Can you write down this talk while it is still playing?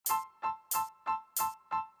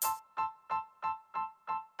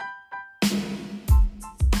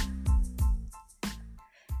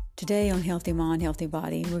Today on Healthy Mind, Healthy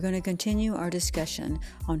Body, we're going to continue our discussion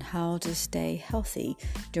on how to stay healthy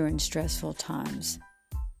during stressful times.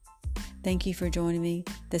 Thank you for joining me.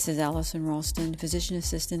 This is Allison Ralston, physician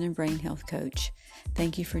assistant and brain health coach.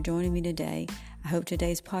 Thank you for joining me today. I hope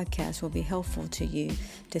today's podcast will be helpful to you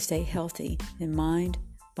to stay healthy in mind,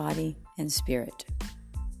 body, and spirit.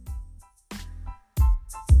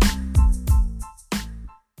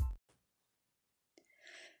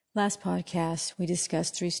 Last podcast, we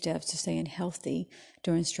discussed 3 steps to staying healthy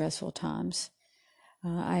during stressful times.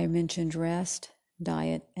 I mentioned rest,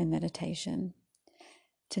 diet, and meditation.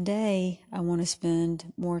 Today, I want to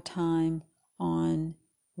spend more time on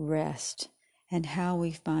rest and how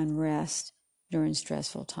we find rest during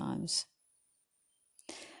stressful times.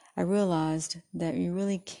 I realized that you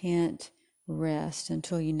really can't rest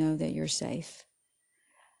until you know that you're safe.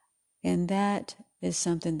 And that is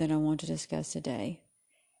something that I want to discuss today.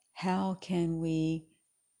 How can we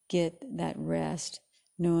get that rest,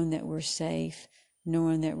 knowing that we're safe,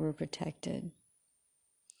 knowing that we're protected?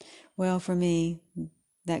 Well, for me,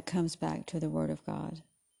 that comes back to the Word of God.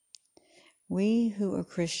 We who are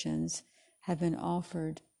Christians have been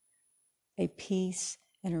offered a peace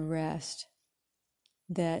and a rest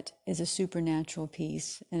that is a supernatural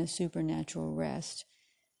peace and a supernatural rest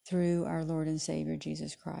through our Lord and Savior,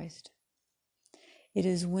 Jesus Christ. It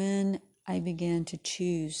is when I began to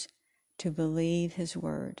choose to believe His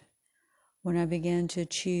Word, when I began to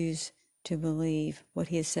choose to believe what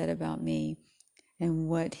He has said about me and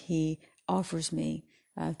what He offers me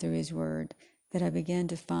through His Word, that I began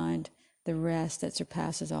to find the rest that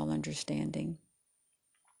surpasses all understanding.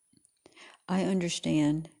 I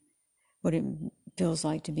understand what it feels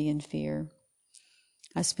like to be in fear.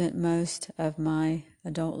 I spent most of my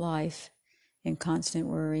adult life in constant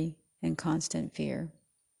worry and constant fear.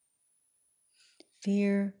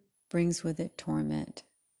 Fear brings with it torment.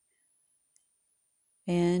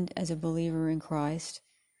 And as a believer in Christ,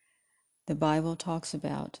 the Bible talks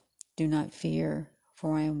about, do not fear,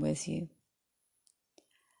 for I am with you.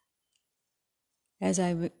 As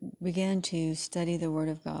I began to study the Word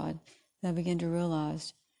of God, I began to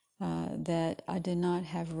realize that I did not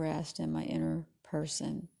have rest in my inner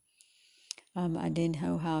person. I didn't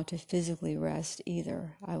know how to physically rest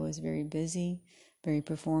either. I was very busy, very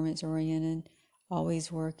performance-oriented,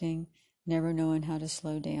 always working, never knowing how to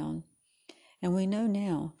slow down. And we know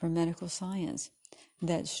now from medical science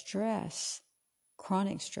that stress,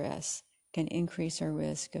 chronic stress, can increase our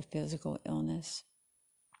risk of physical illness.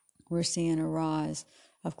 We're seeing a rise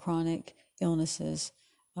of chronic illnesses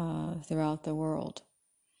throughout the world.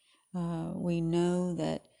 We know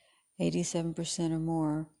that 87% or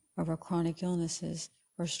more of our chronic illnesses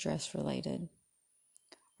are stress-related.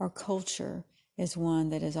 Our culture is one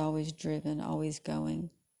that is always driven, always going.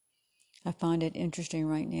 I find it interesting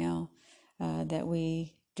right now that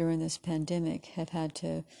we, during this pandemic, have had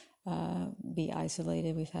to be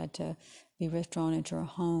isolated. We've had to be withdrawn into our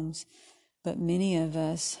homes. But many of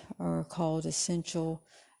us are called essential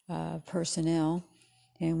personnel,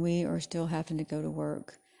 and we are still having to go to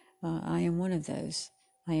work. I am one of those.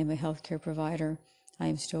 I am a healthcare provider. I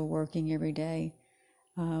am still working every day.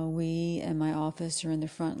 We and my office are in the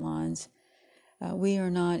front lines. We are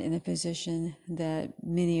not in the position that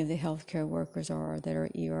many of the healthcare workers are, that are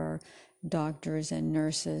ER doctors and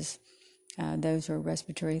nurses. Those are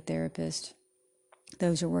respiratory therapists.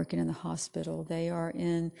 Those are working in the hospital. They are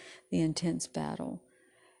in the intense battle.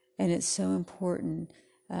 And it's so important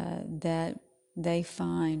that they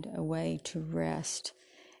find a way to rest.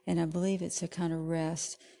 And I believe it's a kind of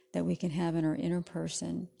rest that we can have in our inner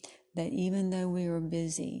person, that even though we are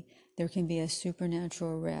busy, there can be a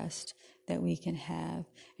supernatural rest that we can have.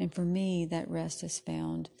 And for me, that rest is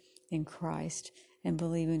found in Christ and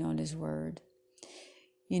believing on His Word.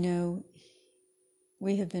 You know,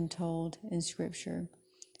 we have been told in Scripture,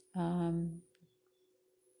 in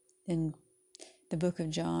the book of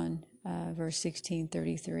John, verse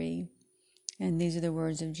 16:33, and these are the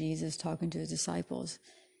words of Jesus talking to His disciples.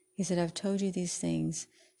 He said, I've told you these things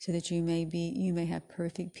so that you may have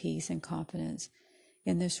perfect peace and confidence.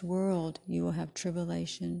 In this world, you will have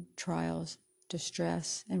tribulation, trials,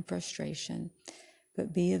 distress, and frustration.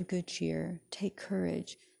 But be of good cheer, take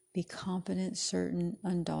courage, be confident, certain,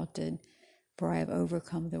 undaunted, for I have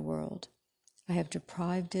overcome the world. I have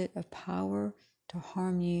deprived it of power to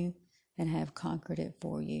harm you, and I have conquered it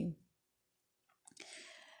for you.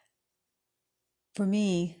 For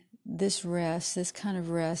me, this rest, this kind of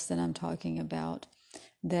rest that I'm talking about,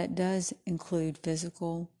 that does include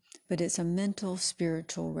physical, but it's a mental,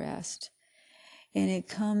 spiritual rest. And it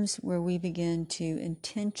comes where we begin to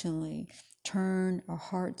intentionally turn our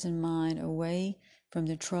hearts and mind away from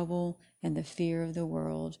the trouble and the fear of the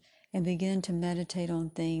world and begin to meditate on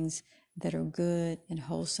things that are good and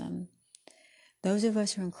wholesome. Those of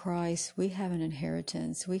us who are in Christ, we have an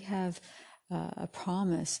inheritance. We have a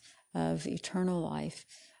promise of eternal life.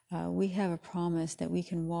 We have a promise that we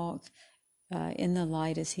can walk in the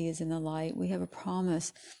light as He is in the light. We have a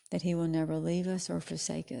promise that He will never leave us or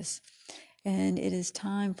forsake us. And it is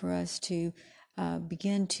time for us to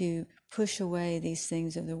begin to push away these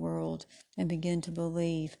things of the world and begin to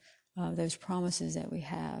believe those promises that we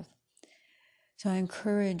have. So I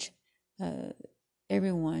encourage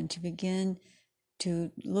everyone to begin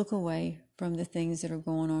to look away from the things that are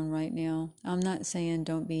going on right now. I'm not saying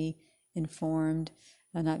don't be informed,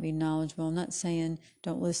 not be knowledgeable. I'm not saying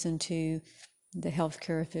don't listen to the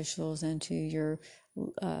healthcare officials and to your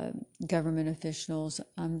government officials.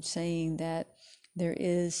 I'm saying that there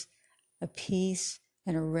is a peace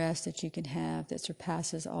and a rest that you can have that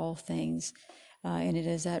surpasses all things. And it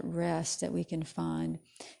is that rest that we can find.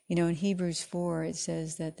 You know, in Hebrews 4, it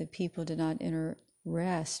says that the people did not enter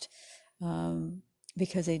rest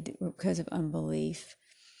because of unbelief.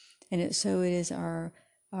 And so it is our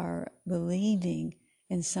believing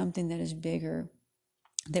in something that is bigger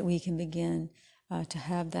that we can begin to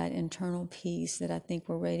have that internal peace that I think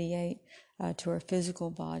will radiate to our physical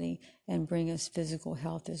body and bring us physical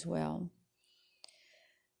health as well.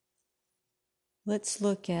 Let's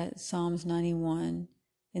look at Psalms 91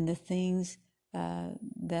 and the things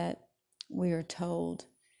that we are told.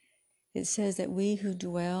 It says that we who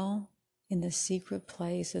dwell in the secret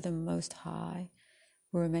place of the Most High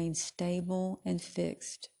will remain stable and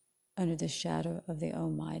fixed under the shadow of the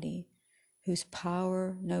Almighty, whose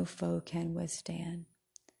power no foe can withstand.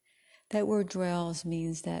 That word dwells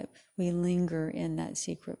means that we linger in that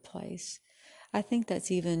secret place. I think that's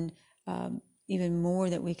even more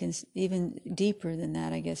that we can, even deeper than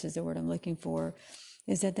that, I guess is the word I'm looking for,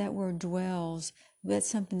 is that word dwells. That's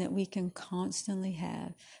something that we can constantly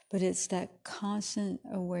have, but it's that constant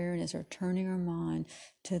awareness or turning our mind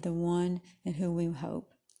to the one in whom we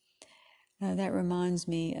hope. That reminds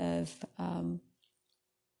me of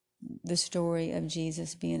the story of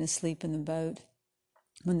Jesus being asleep in the boat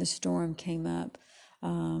when the storm came up.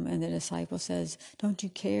 And the disciple says, "Don't you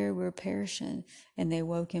care? We're perishing." And they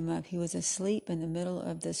woke him up. He was asleep in the middle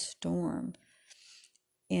of the storm.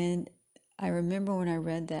 And I remember when I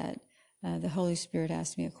read that, the Holy Spirit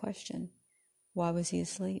asked me a question. Why was he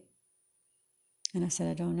asleep? And I said,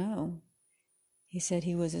 I don't know. He said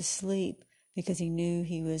he was asleep because he knew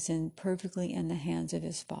he was perfectly in the hands of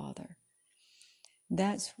his Father.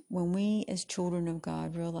 That's when we as children of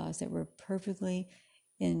God realize that we're perfectly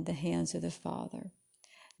in the hands of the Father,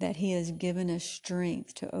 that He has given us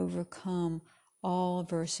strength to overcome all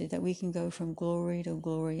adversity, that we can go from glory to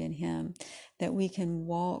glory in Him, that we can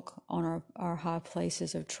walk on our high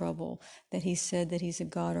places of trouble, that He said that He's a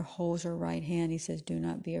God who holds our right hand. He says, do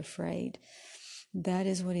not be afraid. That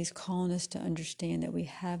is what He's calling us to understand, that we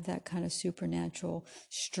have that kind of supernatural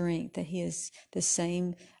strength, that He is the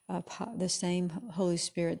same Holy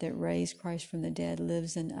Spirit that raised Christ from the dead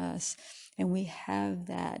lives in us. And we have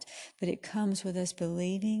that, but it comes with us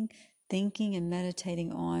believing, thinking, and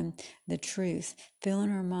meditating on the truth,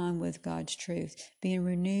 filling our mind with God's truth, being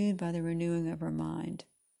renewed by the renewing of our mind.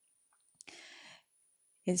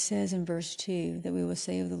 It says in verse 2 that we will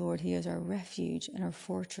say of the Lord, He is our refuge and our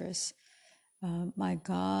fortress. My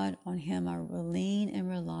God, on Him I will lean and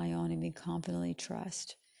rely on and be confidently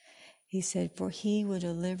trust. He said, for He will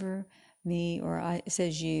deliver me, it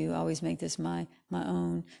says you, I always make this my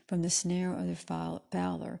own, from the snare of the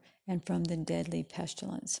fowler and from the deadly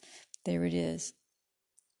pestilence. There it is.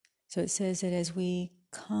 So it says that as we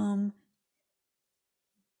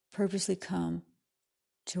purposely come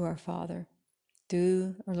to our Father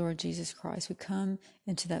through our Lord Jesus Christ, we come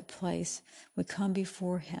into that place, we come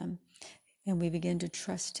before Him, and we begin to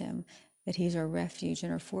trust Him, that He's our refuge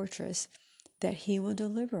and our fortress, that He will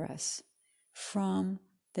deliver us from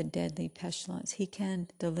the deadly pestilence. He can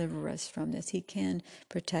deliver us from this. He can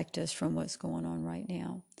protect us from what's going on right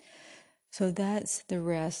now. So that's the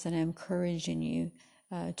rest that I'm encouraging you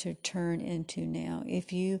to turn into now.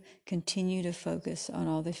 If you continue to focus on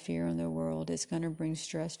all the fear in the world, it's going to bring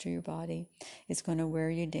stress to your body. It's going to wear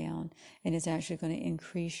you down, and it's actually going to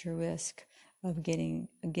increase your risk of getting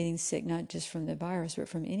sick, not just from the virus, but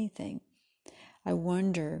from anything. I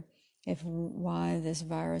wonder why this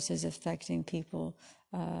virus is affecting people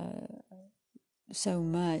so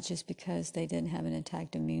much is because they didn't have an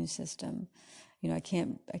intact immune system. You know, I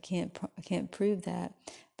can't prove that,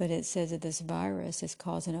 but it says that this virus is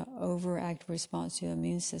causing an overactive response to the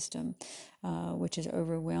immune system, which is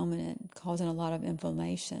overwhelming it, causing a lot of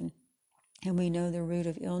inflammation. And we know the root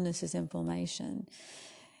of illness is inflammation.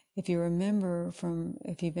 If you remember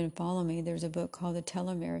if you've been following me, there's a book called The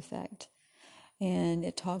Telomere Effect. And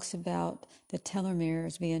it talks about the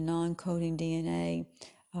telomeres being non-coding DNA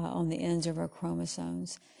on the ends of our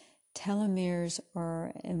chromosomes. Telomeres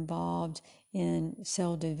are involved in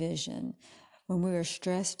cell division. When we are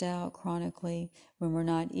stressed out chronically, when we're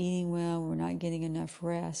not eating well, we're not getting enough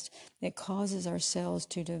rest, it causes our cells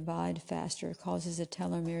to divide faster. It causes the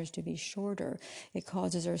telomeres to be shorter. It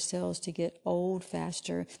causes our cells to get old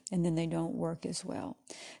faster, and then they don't work as well.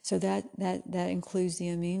 So that includes the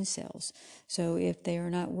immune cells. So if they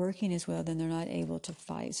are not working as well, then they're not able to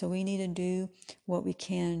fight. So we need to do what we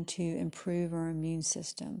can to improve our immune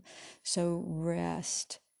system. So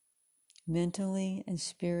rest, mentally and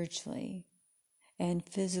spiritually and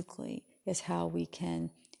physically, is how we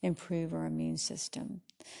can improve our immune system.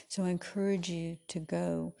 So I encourage you to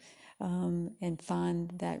go and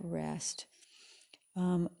find that rest.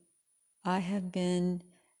 I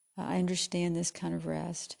understand this kind of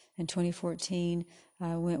rest. In 2014,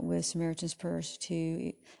 I went with Samaritan's Purse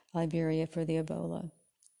to Liberia for the Ebola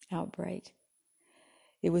outbreak.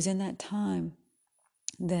 It was in that time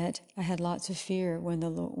that I had lots of fear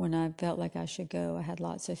when I felt like I should go. I had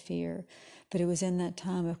lots of fear. But it was in that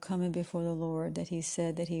time of coming before the Lord that He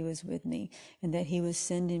said that He was with me and that He was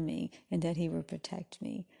sending me and that He would protect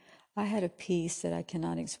me. I had a peace that I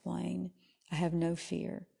cannot explain. I have no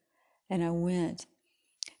fear. And I went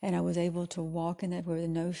and I was able to walk in that with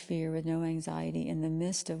no fear, with no anxiety. In the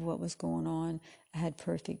midst of what was going on, I had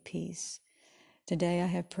perfect peace. Today I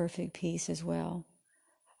have perfect peace as well.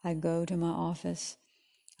 I go to my office.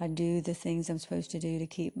 I do the things I'm supposed to do to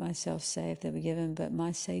keep myself safe that we're given, but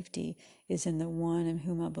my safety is in the one in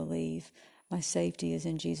whom I believe. My safety is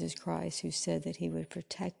in Jesus Christ, who said that He would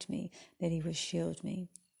protect me, that He would shield me.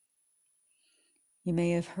 You may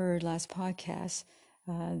have heard last podcast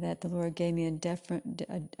that the Lord gave me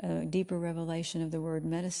a deeper revelation of the word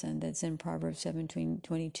medicine that's in Proverbs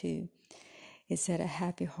 17:22. It said, a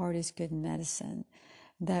happy heart is good medicine.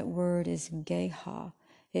 That word is geha.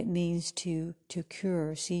 It means to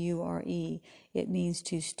cure, C-U-R-E. It means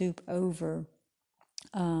to stoop over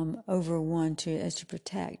one as to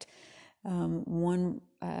protect. One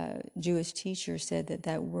Jewish teacher said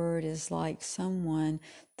that word is like someone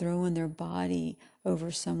throwing their body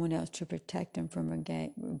over someone else to protect them from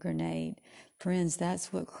a grenade. Friends,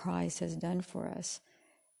 that's what Christ has done for us.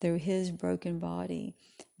 Through His broken body,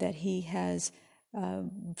 that He has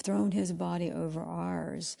thrown His body over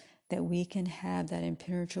ours, that we can have that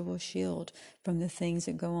impenetrable shield from the things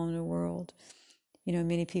that go on in the world. You know,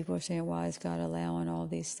 many people are saying, why is God allowing all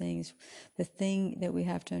these things? The thing that we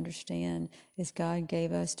have to understand is God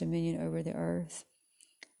gave us dominion over the earth,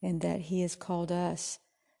 and that He has called us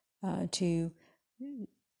to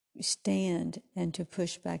stand and to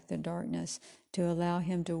push back the darkness, to allow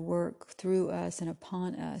Him to work through us and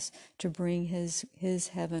upon us to bring His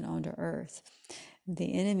heaven onto earth.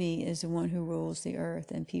 The enemy is the one who rules the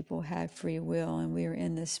earth, and people have free will, and we are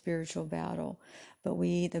in this spiritual battle. But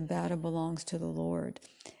the battle belongs to the Lord,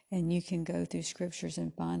 and you can go through scriptures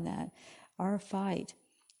and find that. Our fight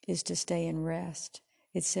is to stay in rest.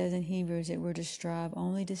 It says in Hebrews that we're to strive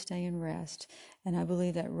only to stay in rest, and I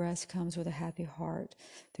believe that rest comes with a happy heart,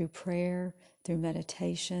 through prayer, through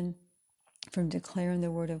meditation, from declaring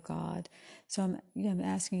the Word of God. So I'm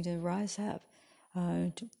asking you to rise up,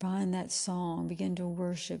 to find that song, begin to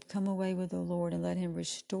worship, come away with the Lord, and let Him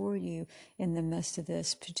restore you in the midst of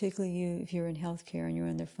this. Particularly you, if you're in healthcare and you're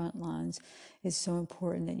in the front lines, it's so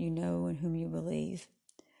important that you know in whom you believe.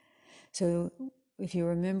 So if you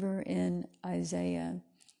remember in Isaiah,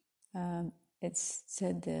 it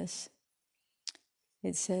said this.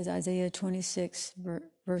 It says, Isaiah 26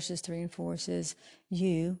 verses 3 and 4 says,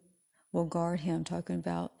 you will guard him, talking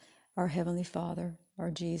about our Heavenly Father,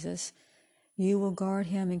 our Jesus. You will guard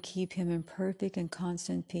him and keep him in perfect and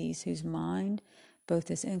constant peace, whose mind, both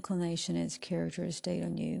his inclination and his character, is stayed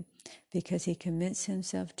on you, because he commits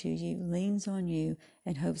himself to you, leans on you,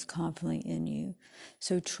 and hopes confidently in you.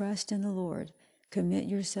 So trust in the Lord, commit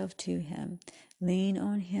yourself to Him, lean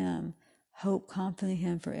on Him, hope confidently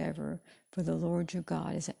in Him forever, for the Lord your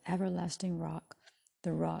God is an everlasting rock,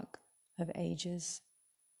 the rock of ages.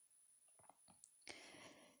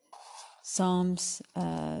 Psalms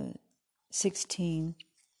 16,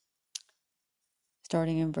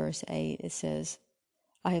 starting in verse 8, it says,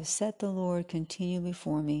 I have set the Lord continually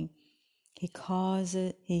before me.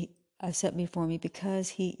 I set before me, because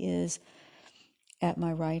He is at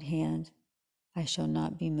my right hand. I shall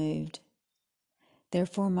not be moved.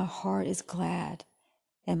 Therefore my heart is glad,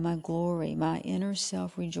 and my glory, my inner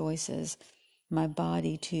self rejoices. my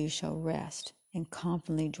body too shall rest and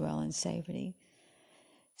confidently dwell in safety.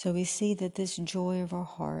 So we see that this joy of our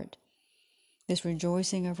heart, this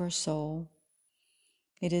rejoicing of our soul,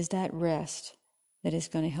 it is that rest that is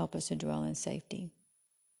going to help us to dwell in safety.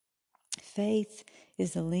 Faith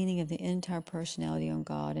is the leaning of the entire personality on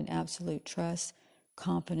God in absolute trust,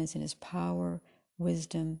 confidence in His power,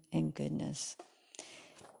 wisdom, and goodness.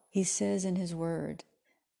 He says in His Word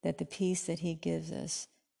that the peace that He gives us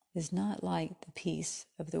is not like the peace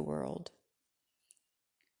of the world.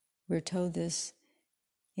 We're told this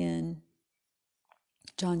in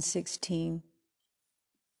John 16,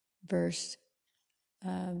 verse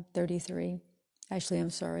 33. Actually, I'm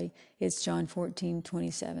sorry. It's John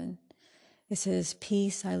 14:27. It says,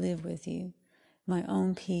 "Peace I live with you. My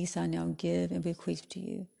own peace I now give and bequeath to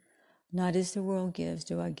you. Not as the world gives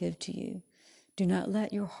do I give to you. Do not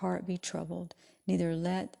let your heart be troubled, neither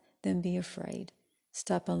let them be afraid.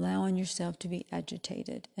 Stop allowing yourself to be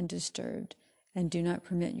agitated and disturbed, and do not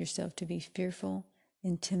permit yourself to be fearful,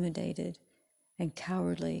 intimidated, and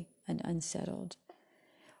cowardly and unsettled."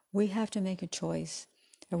 We have to make a choice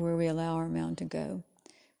of where we allow our mind to go.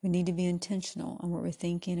 We need to be intentional on what we're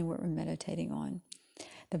thinking and what we're meditating on.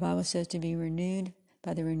 The Bible says to be renewed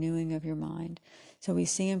by the renewing of your mind. So we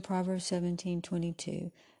see in Proverbs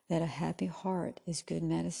 17:22 that a happy heart is good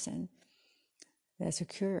medicine. That's a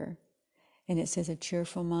cure. And it says a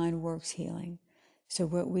cheerful mind works healing. So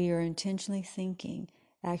what we are intentionally thinking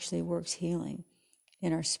actually works healing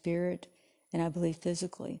in our spirit and I believe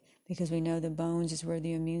physically, because we know the bones is where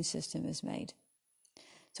the immune system is made.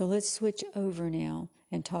 So let's switch over now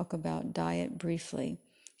and talk about diet briefly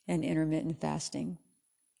and intermittent fasting.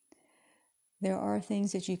 There are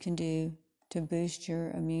things that you can do to boost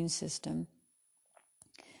your immune system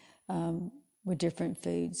with different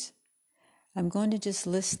foods. I'm going to just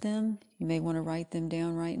list them. You may want to write them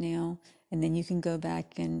down right now, and then you can go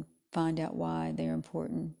back and find out why they're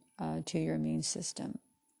important to your immune system.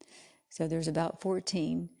 So there's about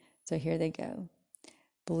 14. So here they go.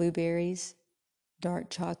 Blueberries, dark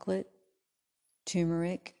chocolate,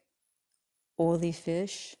 turmeric, oily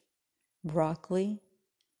fish, broccoli,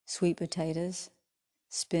 sweet potatoes,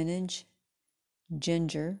 spinach,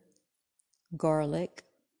 ginger, garlic.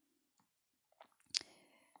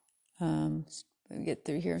 Get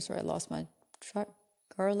through here. Sorry, I lost my track.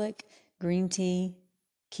 Garlic, green tea,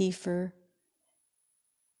 kefir.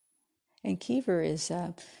 And kefir is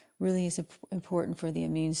really is important for the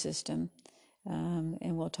immune system.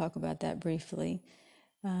 And we'll talk about that briefly.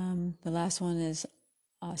 The last one is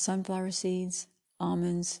sunflower seeds,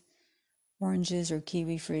 almonds, oranges or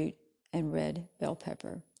kiwi fruit, and red bell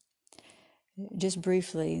pepper. Just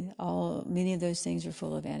briefly, many of those things are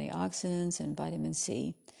full of antioxidants and vitamin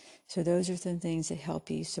C. So those are some things that help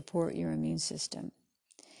you support your immune system.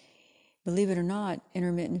 Believe it or not,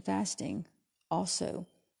 intermittent fasting also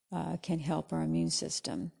can help our immune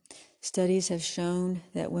system. Studies have shown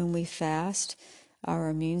that when we fast, our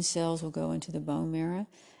immune cells will go into the bone marrow,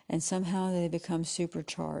 and somehow they become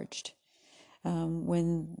supercharged.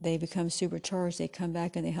 When they become supercharged, they come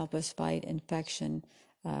back and they help us fight infection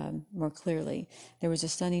more clearly. There was a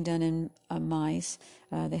study done in mice.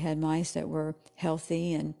 They had mice that were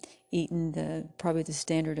healthy and eaten probably the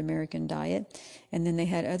standard American diet, and then they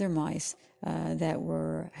had other mice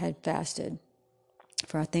that had fasted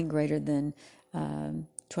for I think greater than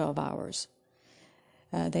 12 hours.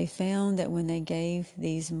 They found that when they gave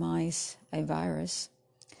these mice a virus,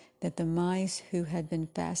 that the mice who had been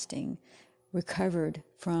fasting recovered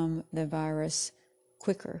from the virus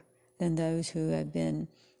quicker than those who had been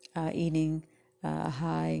eating a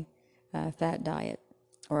high fat diet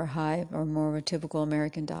or more of a typical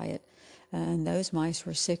American diet. And those mice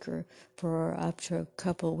were sicker for up to a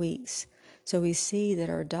couple weeks. So we see that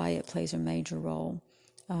our diet plays a major role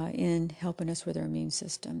in helping us with our immune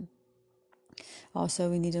system. Also,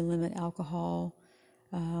 we need to limit alcohol.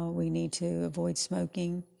 We need to avoid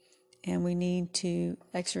smoking. And we need to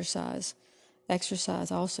exercise.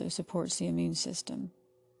 Exercise also supports the immune system.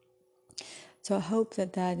 So I hope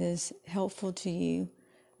that is helpful to you,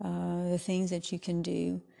 the things that you can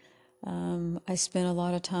do. I spent a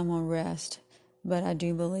lot of time on rest, but I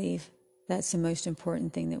do believe that's the most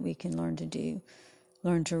important thing that we can learn to do.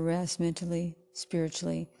 Learn to rest mentally,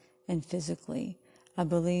 spiritually, and physically. I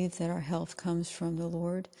believe that our health comes from the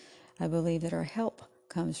Lord. I believe that our help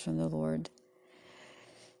comes from the Lord.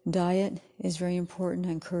 Diet is very important.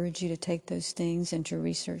 I encourage you to take those things and to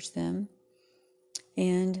research them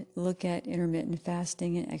and look at intermittent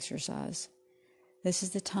fasting and exercise. This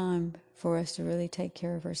is the time for us to really take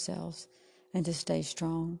care of ourselves and to stay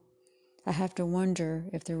strong. I have to wonder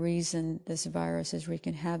if the reason this virus is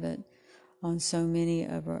wreaking havoc on so many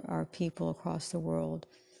of our people across the world.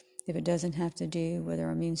 If it doesn't have to do with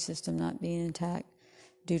our immune system not being intact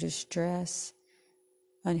due to stress,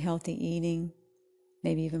 unhealthy eating,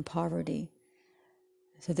 maybe even poverty.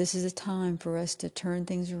 So this is a time for us to turn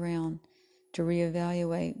things around, to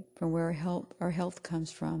reevaluate from where our health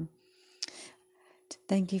comes from.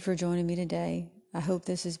 Thank you for joining me today. I hope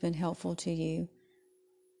this has been helpful to you.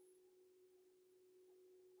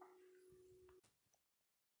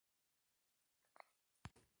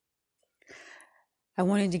 I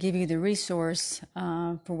wanted to give you the resource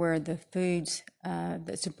for where the foods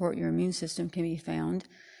that support your immune system can be found.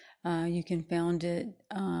 You can find it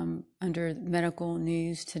under Medical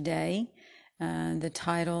News Today. The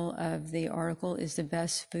title of the article is The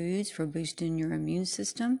Best Foods for Boosting Your Immune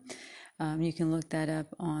System. You can look that up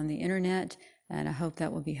on the internet, and I hope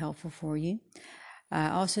that will be helpful for you. I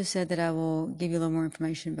also said that I will give you a little more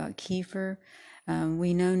information about kefir.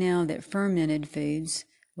 We know now that fermented foods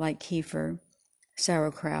like kefir,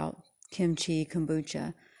 sauerkraut, kimchi,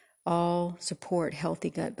 kombucha, all support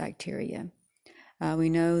healthy gut bacteria. We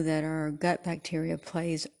know that our gut bacteria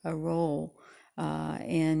plays a role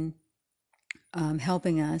in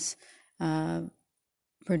helping us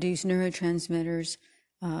produce neurotransmitters.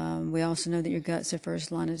 We also know that your gut's the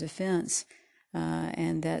first line of defense,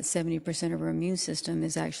 and that 70% of our immune system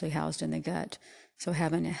is actually housed in the gut. So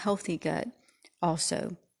having a healthy gut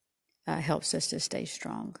also helps us to stay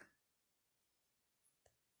strong.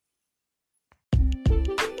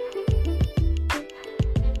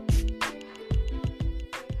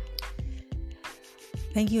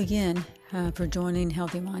 Thank you again for joining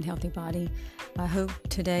Healthy Mind, Healthy Body. I hope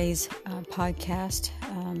today's podcast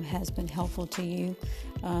has been helpful to you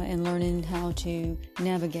in learning how to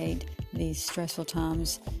navigate these stressful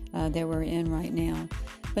times that we're in right now.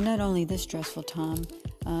 But not only this stressful time,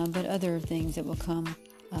 but other things that will come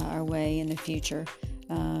our way in the future,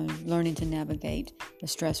 learning to navigate the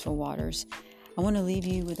stressful waters. I want to leave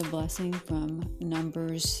you with a blessing from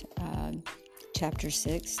Numbers chapter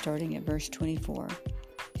 6, starting at verse 24.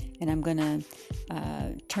 And I'm going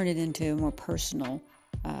to turn it into a more personal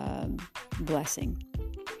blessing.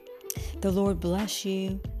 The Lord bless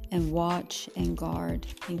you and watch and guard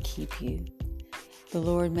and keep you. The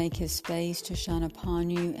Lord make his face to shine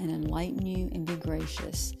upon you and enlighten you and be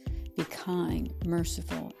gracious. Be kind,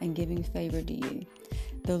 merciful, and giving favor to you.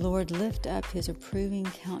 The Lord lift up his approving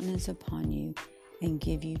countenance upon you and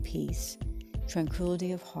give you peace,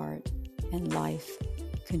 tranquility of heart, and life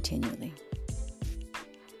continually.